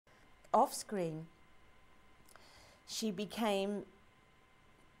off screen, she became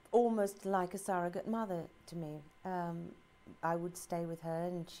almost like a surrogate mother to me. I would stay with her,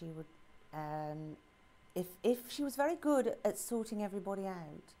 and she would, if she was very good at sorting everybody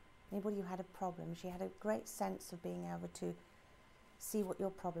out, anybody who had a problem, she had a great sense of being able to see what your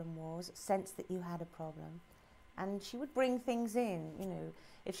problem was, sense that you had a problem. And she would bring things in, you know,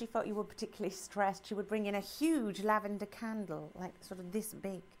 if she felt you were particularly stressed, she would bring in a huge lavender candle, like sort of this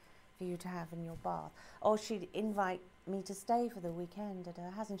big, for you to have in your bath. Or she'd invite me to stay for the weekend at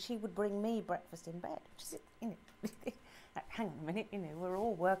her house, and she would bring me breakfast in bed. Which is, you know, hang on a minute, you know, we're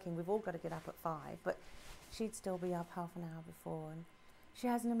all working, we've all got to get up at 5, but she'd still be up half an hour before. And she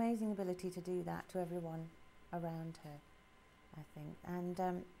has an amazing ability to do that to everyone around her, I think.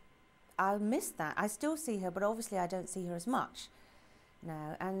 And I miss that. I still see her, but obviously I don't see her as much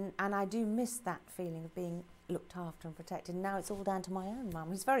now. And I do miss that feeling of being looked after and protected. Now it's all down to my own mum,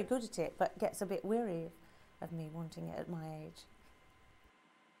 who's very good at it, but gets a bit weary of me wanting it at my age.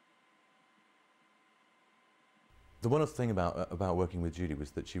 The wonderful thing about working with Judy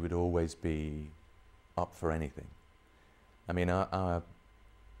was that she would always be up for anything. I mean, our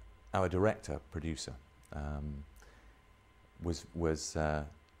director, producer,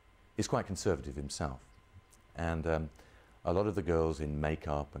 is quite conservative himself, and a lot of the girls in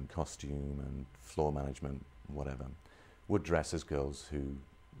makeup and costume and floor management and whatever would dress as girls who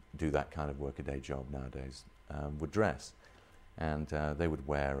do that kind of workaday job nowadays would dress, and they would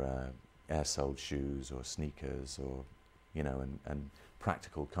wear air-soled shoes or sneakers, or, you know, and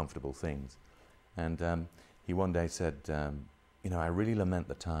practical, comfortable things. And he one day said, you know, I really lament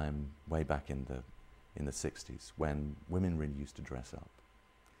the time way back in the 60s when women really used to dress up,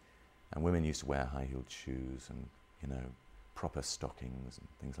 and women used to wear high-heeled shoes and, you know, proper stockings and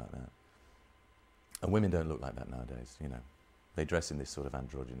things like that. And women don't look like that nowadays, you know. They dress in this sort of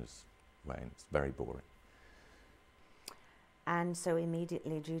androgynous way, and it's very boring. And so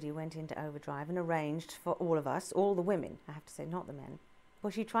immediately Judy went into overdrive and arranged for all of us, all the women, I have to say, not the men.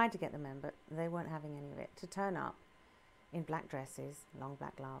 Well, she tried to get the men, but they weren't having any of it, to turn up in black dresses, long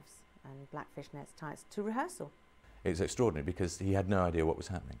black gloves and black fishnets tights to rehearsal. It's extraordinary because he had no idea what was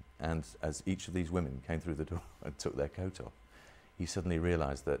happening, and as each of these women came through the door and took their coat off, he suddenly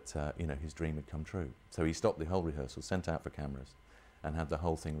realised that you know, his dream had come true. So he stopped the whole rehearsal, sent out for cameras, and had the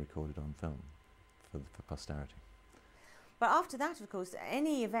whole thing recorded on film for posterity. But after that, of course,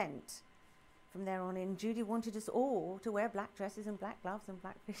 any event from there on in, Judy wanted us all to wear black dresses and black gloves and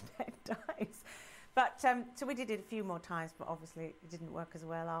black fishnet ties. But so we did it a few more times, but obviously it didn't work as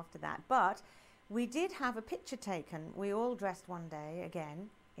well after that. But we did have a picture taken. We all dressed one day again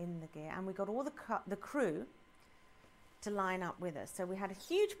in the gear, and we got all the crew to line up with us. So we had a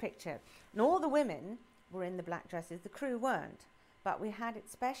huge picture, and all the women were in the black dresses. The crew weren't, but we had it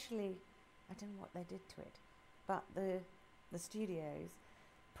specially. I don't know what they did to it, but the studios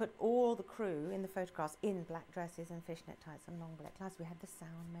put all the crew in the photographs in black dresses and fishnet tights and long black gloves. We had the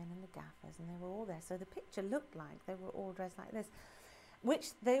sound men and the gaffers, and they were all there. So the picture looked like they were all dressed like this, which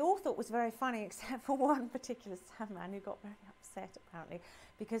they all thought was very funny, except for one particular sound man who got very upset, apparently,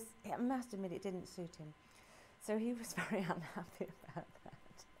 because I must admit it didn't suit him. So he was very unhappy about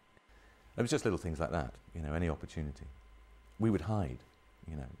that. It was just little things like that, you know, any opportunity. We would hide,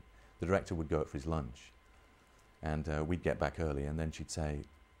 you know. The director would go out for his lunch, and we'd get back early, and then she'd say,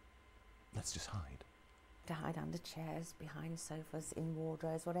 let's just hide. To hide under chairs, behind sofas, in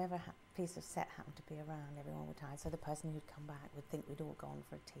wardrobes, whatever piece of set happened to be around, everyone would hide. So the person who'd come back would think we'd all gone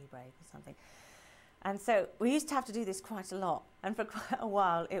for a tea break or something. And so we used to have to do this quite a lot, and for quite a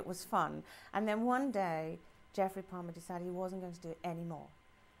while it was fun. And then one day, Geoffrey Palmer decided he wasn't going to do it anymore,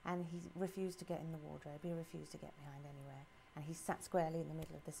 and he refused to get in the wardrobe. He refused to get behind anywhere, and he sat squarely in the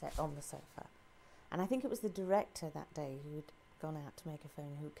middle of the set on the sofa. And I think it was the director that day who'd gone out to make a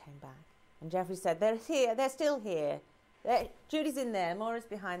phone who came back. And Geoffrey said, they're here, they're still here. Judy's in there, Moira's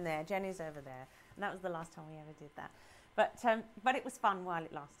behind there, Jenny's over there. And that was the last time we ever did that. But it was fun while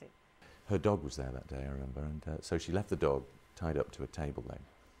it lasted. Her dog was there that day, I remember, and so she left the dog tied up to a table leg.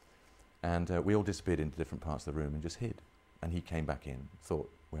 And we all disappeared into different parts of the room and just hid. And he came back in, thought,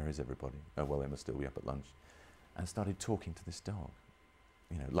 where is everybody? Oh, well, they must still be up at lunch. And started talking to this dog,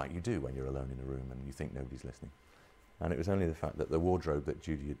 you know, like you do when you're alone in a room and you think nobody's listening. And it was only the fact that the wardrobe that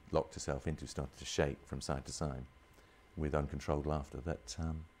Judy had locked herself into started to shake from side to side with uncontrolled laughter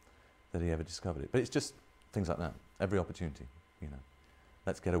that he ever discovered it. But it's just things like that, every opportunity, you know.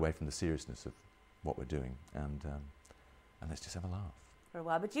 Let's get away from the seriousness of what we're doing and let's just have a laugh. For a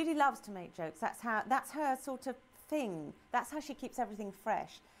while, but Judy loves to make jokes. That's her sort of thing. That's how she keeps everything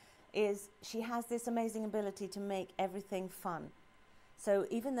fresh, is she has this amazing ability to make everything fun. So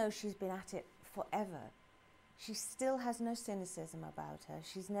even though she's been at it forever, she still has no cynicism about her.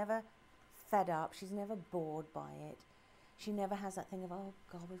 She's never fed up. She's never bored by it. She never has that thing of, oh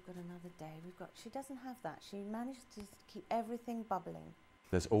God, we've got another day. She doesn't have that. She managed to keep everything bubbling.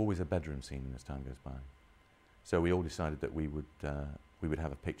 There's always a bedroom scene as time goes by. So we all decided that we would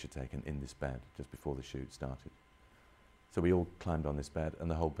have a picture taken in this bed just before the shoot started. So we all climbed on this bed and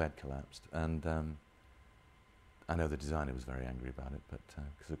the whole bed collapsed. And I know the designer was very angry about it, but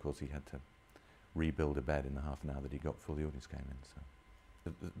because of course he had to rebuild a bed in the half an hour that he got before the audience came in.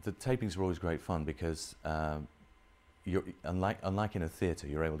 So the tapings are always great fun because you're, unlike in a theatre,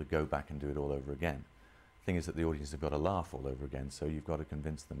 you're able to go back and do it all over again. The thing is that the audience have got to laugh all over again, so you've got to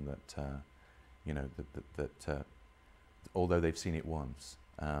convince them that, you know, that although they've seen it once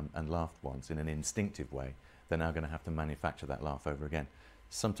and laughed once in an instinctive way, they're now going to have to manufacture that laugh over again.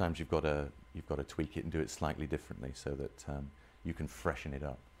 Sometimes you've got to tweak it and do it slightly differently so that you can freshen it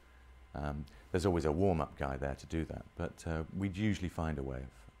up. There's always a warm-up guy there to do that, but we'd usually find a way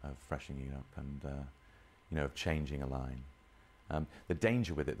of freshening it up and you know, of changing a line. The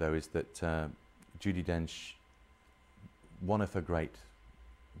danger with it, though, is that Judi Dench, one of her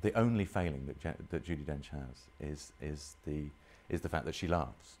the only failing that Judi Dench has is the fact that she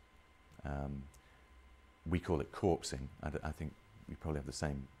laughs. We call it corpsing. I think we probably have the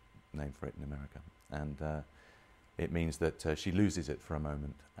same name for it in America, and it means that she loses it for a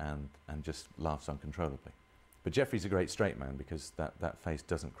moment and just laughs uncontrollably. But Geoffrey's a great straight man because that face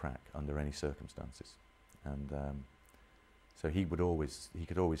doesn't crack under any circumstances, and so he could always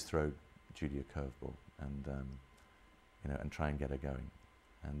throw Judi a curveball and you know, and try and get her going,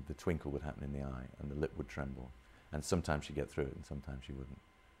 and the twinkle would happen in the eye and the lip would tremble, and sometimes she'd get through it and sometimes she wouldn't.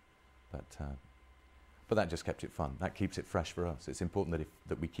 But that just kept it fun. That keeps it fresh for us. It's important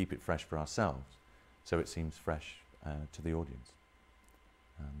that we keep it fresh for ourselves, so it seems fresh to the audience.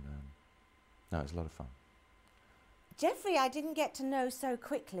 And no, it's a lot of fun. Geoffrey, I didn't get to know so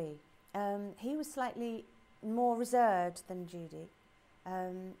quickly. He was slightly more reserved than Judi,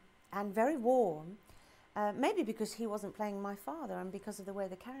 and very warm. Maybe because he wasn't playing my father and because of the way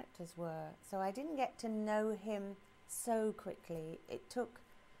the characters were. So I didn't get to know him so quickly. It took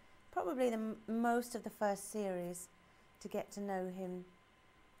probably most of the first series to get to know him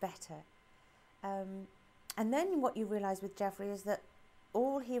better. And then what you realise with Geoffrey is that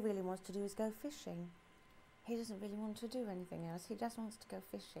all he really wants to do is go fishing. He doesn't really want to do anything else. He just wants to go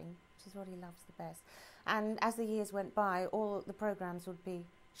fishing, which is what he loves the best. And as the years went by, all the programmes would be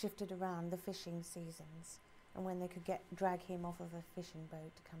shifted around the fishing seasons and when they could drag him off of a fishing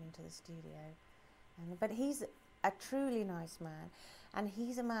boat to come into the studio. But he's a truly nice man, and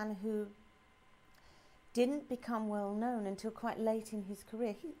he's a man who didn't become well known until quite late in his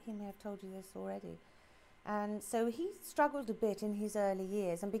career. He may have told you this already. And so he struggled a bit in his early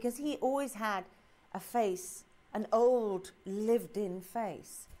years, and because he always had a face, an old lived-in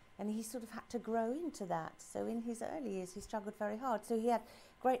face, and he sort of had to grow into that. So in his early years he struggled very hard. So he had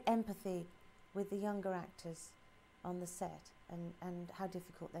great empathy with the younger actors on the set, and how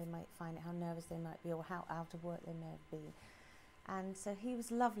difficult they might find it, how nervous they might be, or how out of work they may have been. And so he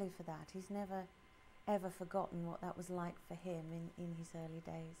was lovely for that. He's never ever forgotten what that was like for him in his early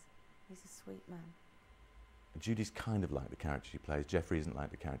days. He's a sweet man. Judi's kind of like the character she plays. Geoffrey isn't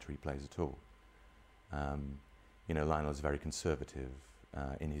like the character he plays at all. You know, Lionel's very conservative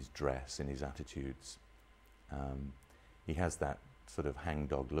in his dress, in his attitudes. He has that sort of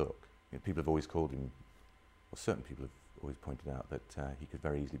hangdog look. You know, people have always called him, or certain people have always pointed out that he could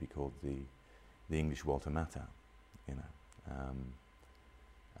very easily be called the English Walter Matthau, you know.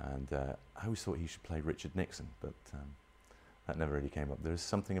 And I always thought he should play Richard Nixon, but that never really came up. There is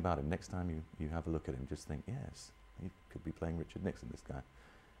something about him. Next time you have a look at him, just think, yes, he could be playing Richard Nixon, this guy.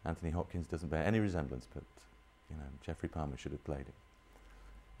 Anthony Hopkins doesn't bear any resemblance, but you know, Geoffrey Palmer should have played him.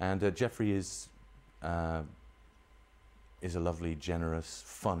 And Geoffrey is a lovely, generous,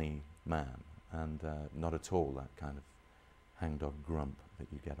 funny man, and not at all that kind of hangdog grump that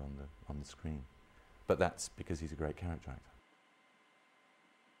you get on the screen. But that's because he's a great character actor.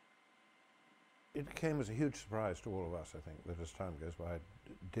 It came as a huge surprise to all of us, I think, that as time goes by, it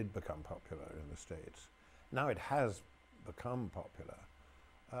did become popular in the States. Now it has become popular.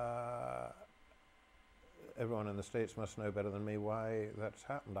 Everyone in the States must know better than me why that's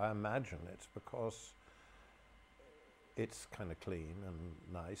happened. I imagine it's because it's kind of clean and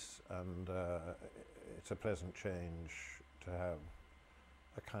nice, and it's a pleasant change to have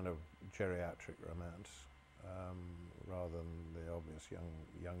a kind of geriatric romance rather than the obvious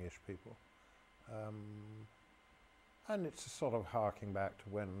youngish people. And it's sort of harking back to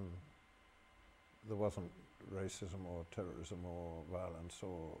when there wasn't racism or terrorism or violence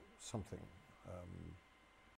or something.